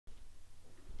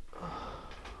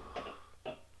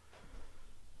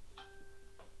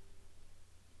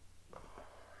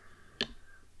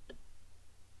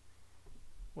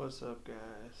What's up,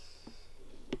 guys?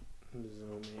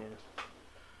 Zoom in.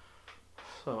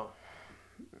 So,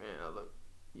 man, I look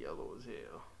yellow as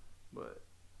hell, but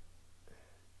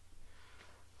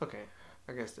okay,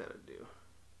 I guess that'll do.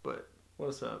 But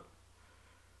what's up?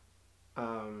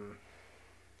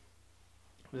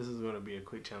 This is gonna be a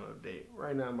quick channel update.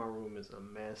 Right now, my room is a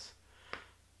mess,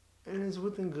 and it's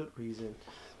within good reason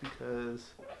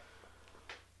because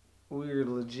we're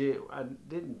legit. I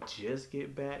didn't just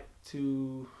get back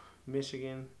to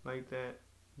Michigan like that,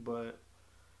 but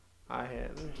I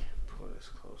had. Let me pull this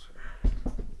closer.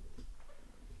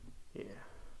 Yeah.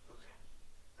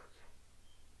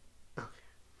 Okay.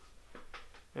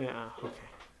 Yeah. Okay.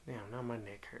 Damn. Now my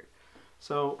neck hurt.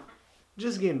 So,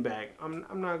 just getting back. I'm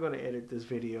not gonna edit this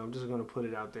video. I'm just gonna put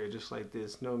it out there just like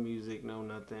this. No music. No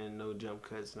nothing. No jump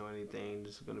cuts. No anything.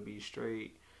 Just gonna be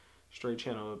straight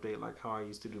channel update like how I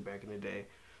used to do back in the day.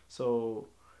 So,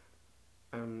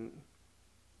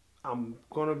 I'm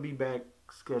gonna be back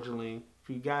scheduling. If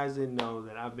you guys didn't know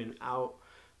that I've been out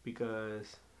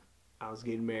because I was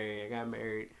getting married. I got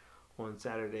married on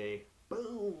Saturday.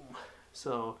 Boom.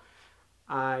 So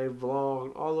I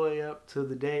vlogged all the way up to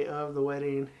the day of the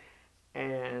wedding,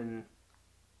 and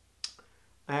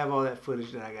I have all that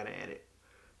footage that I gotta edit.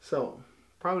 So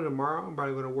probably tomorrow I'm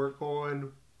probably gonna work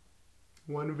on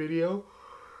one video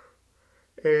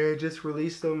and just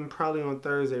release them probably on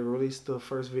Thursday. Release the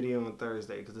first video on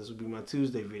Thursday because this will be my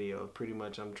Tuesday video. Pretty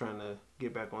much I'm trying to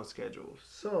get back on schedule.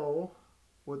 So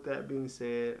with that being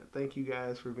said, thank you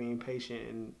guys for being patient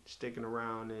and sticking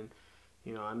around. And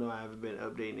you know, I know I haven't been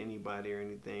updating anybody or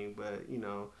anything, but you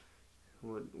know,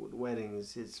 with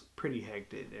weddings, it's pretty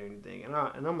hectic and everything. And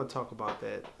I'm gonna talk about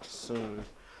that soon.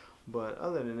 But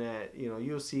other than that, you know,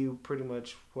 you'll see pretty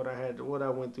much what I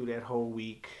went through that whole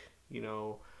week. You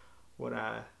know,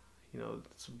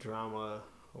 some drama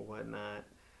or whatnot.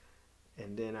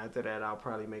 And then after that, I'll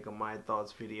probably make a My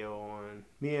Thoughts video on,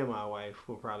 me and my wife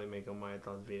will probably make a My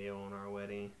Thoughts video on our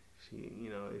wedding. She, you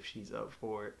know, if she's up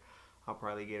for it, I'll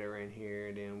probably get her in here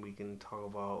and then we can talk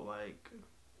about like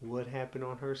what happened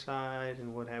on her side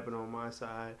and what happened on my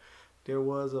side. There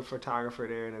was a photographer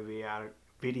there and a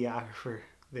videographer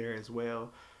there as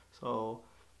well. So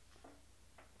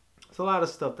it's a lot of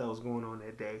stuff that was going on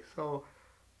that day. So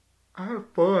I had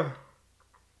fun,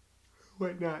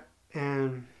 whatnot,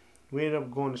 and we ended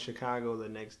up going to Chicago the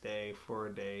next day for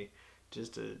a day,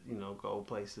 just to go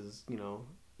places,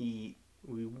 eat.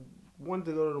 We wanted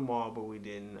to go to the mall, but we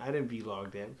didn't. I didn't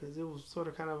vlog that because it was sort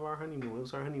of kind of our honeymoon. It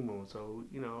was our honeymoon, so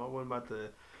I wasn't about to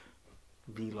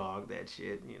vlog that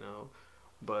shit,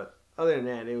 But other than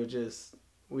that, it was just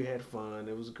we had fun.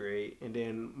 It was great, and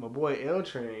then my boy L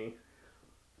Train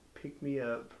picked me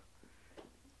up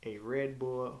a Red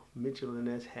Bull Mitchell &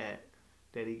 Ness hat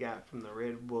that he got from the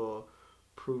Red Bull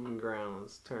Proving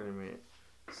Grounds tournament.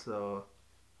 So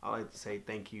I like to say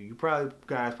thank you. You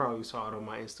guys probably saw it on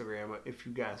my Instagram if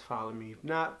you guys follow me. If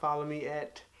not, follow me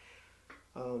at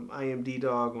I am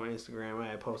D-Dog on Instagram. I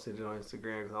had posted it on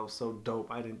Instagram because I was so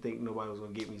dope. I didn't think nobody was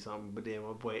going to get me something. But then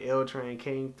my boy L Train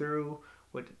came through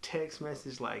with the text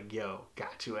message like, yo,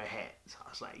 got you a hat. So I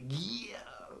was like, yeah.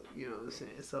 You know what I'm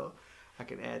saying? So I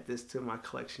can add this to my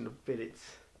collection of fitteds.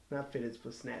 Not fitteds,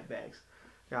 but snapbacks.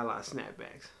 Got a lot of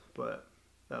snapbacks. But,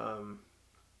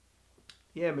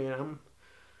 yeah, man,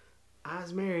 I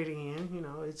was married again.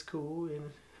 It's cool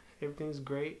and everything's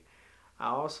great.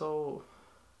 I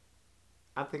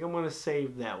think I'm going to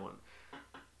save that one.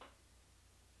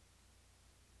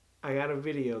 I got a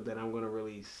video that I'm going to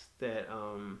release that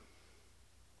I'm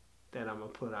going to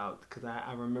put out. Because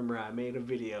I remember I made a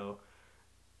video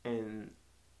and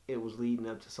it was leading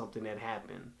up to something that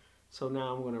happened. So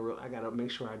now I gotta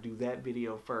make sure I do that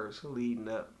video first, leading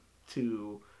up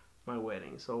to my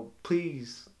wedding. So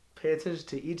please pay attention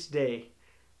to each day,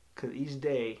 cause each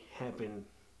day happened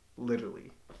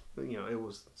literally. It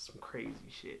was some crazy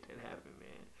shit that happened,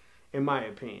 man. In my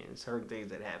opinion, certain things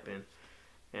that happened,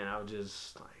 and I was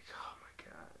just like, oh my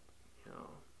god,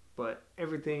 But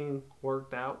everything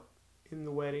worked out in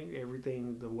the wedding.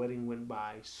 The wedding went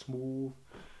by smooth.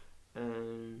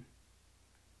 And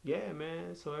yeah,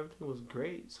 man, so everything was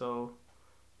great. So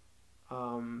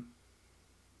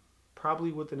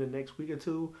probably within the next week or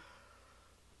two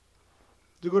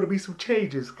there's going to be some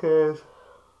changes, because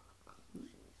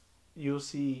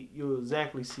you'll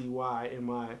exactly see why in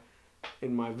my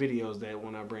videos, that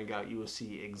when I bring out, you will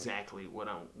see exactly what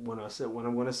I'm going to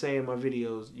say in my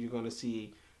videos. You're going to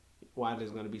see why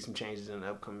there's going to be some changes in the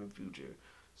upcoming future.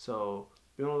 So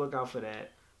be on the lookout for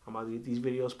that. I'm about to get these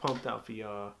videos pumped out for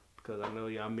y'all. because I know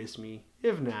y'all miss me.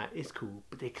 If not, it's cool,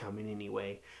 but they coming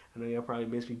anyway. I know y'all probably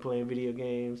miss me playing video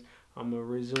games. I'm gonna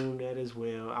resume that as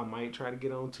well. I might try to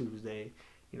get on Tuesday,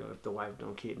 you know, if the wife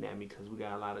don't kidnap me, because we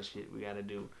got a lot of shit we gotta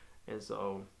do, and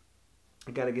so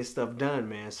I gotta get stuff done,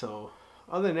 man. So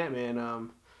other than that, man,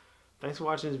 thanks for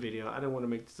watching this video. I didn't want to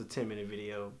make this a 10-minute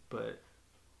video, but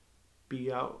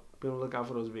be on the lookout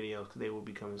for those videos because they will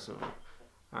be coming soon.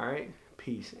 All right,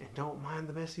 peace, and don't mind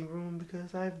the messy room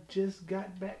because I've just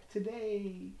got back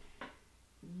today.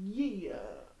 Yeah.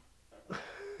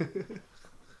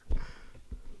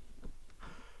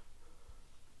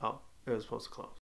 Oh, it was supposed to close.